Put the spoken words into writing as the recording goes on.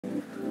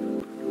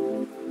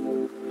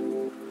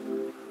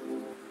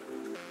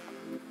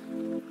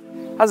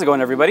How's it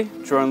going, everybody?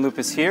 Jordan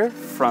Lupus here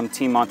from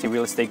Team Monty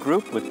Real Estate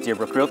Group with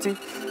Deerbrook Realty.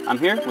 I'm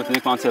here with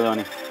Nick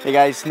Monteleone. Hey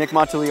guys, Nick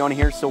Monteleone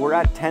here. So we're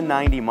at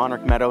 1090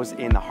 Monarch Meadows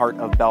in the heart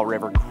of Bell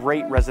River.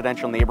 Great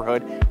residential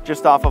neighborhood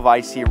just off of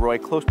IC Roy,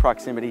 close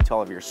proximity to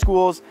all of your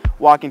schools,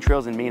 walking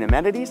trails, and main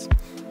amenities.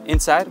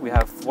 Inside, we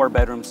have 4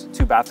 bedrooms,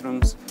 2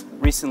 bathrooms,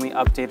 recently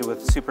updated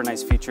with super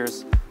nice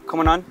features.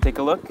 Come on, take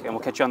a look, and we'll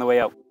catch you on the way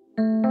out.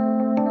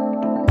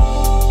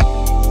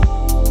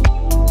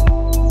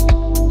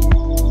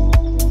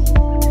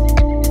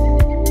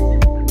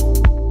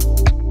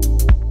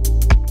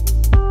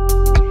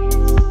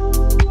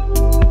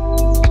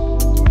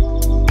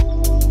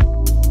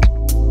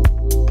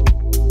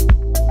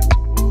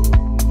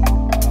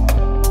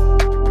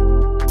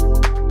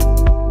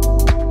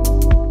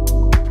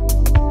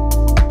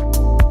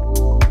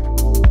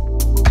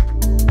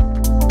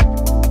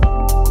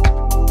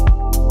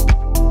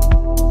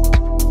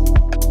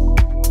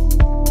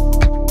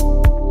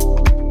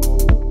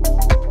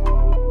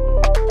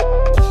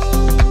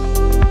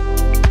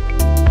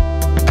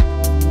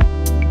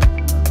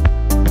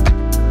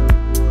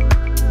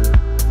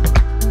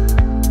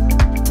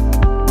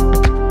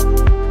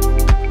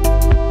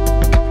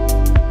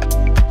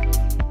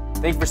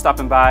 Thank you for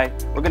stopping by.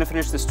 We're gonna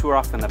finish this tour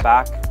off in the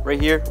back. Right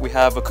here, we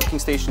have a cooking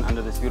station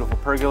under this beautiful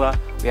pergola.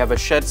 We have a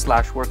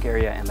shed/work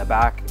area in the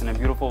back and a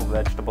beautiful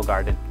vegetable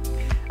garden.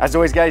 As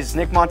always, guys, it's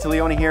Nick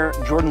Monteleone here,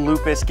 Jordan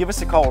Lupus. Give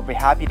us a call. We'll be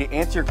happy to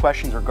answer your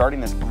questions regarding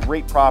this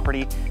great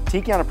property,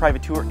 take you on a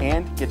private tour,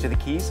 and get you the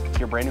keys to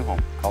your brand new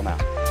home. Call now.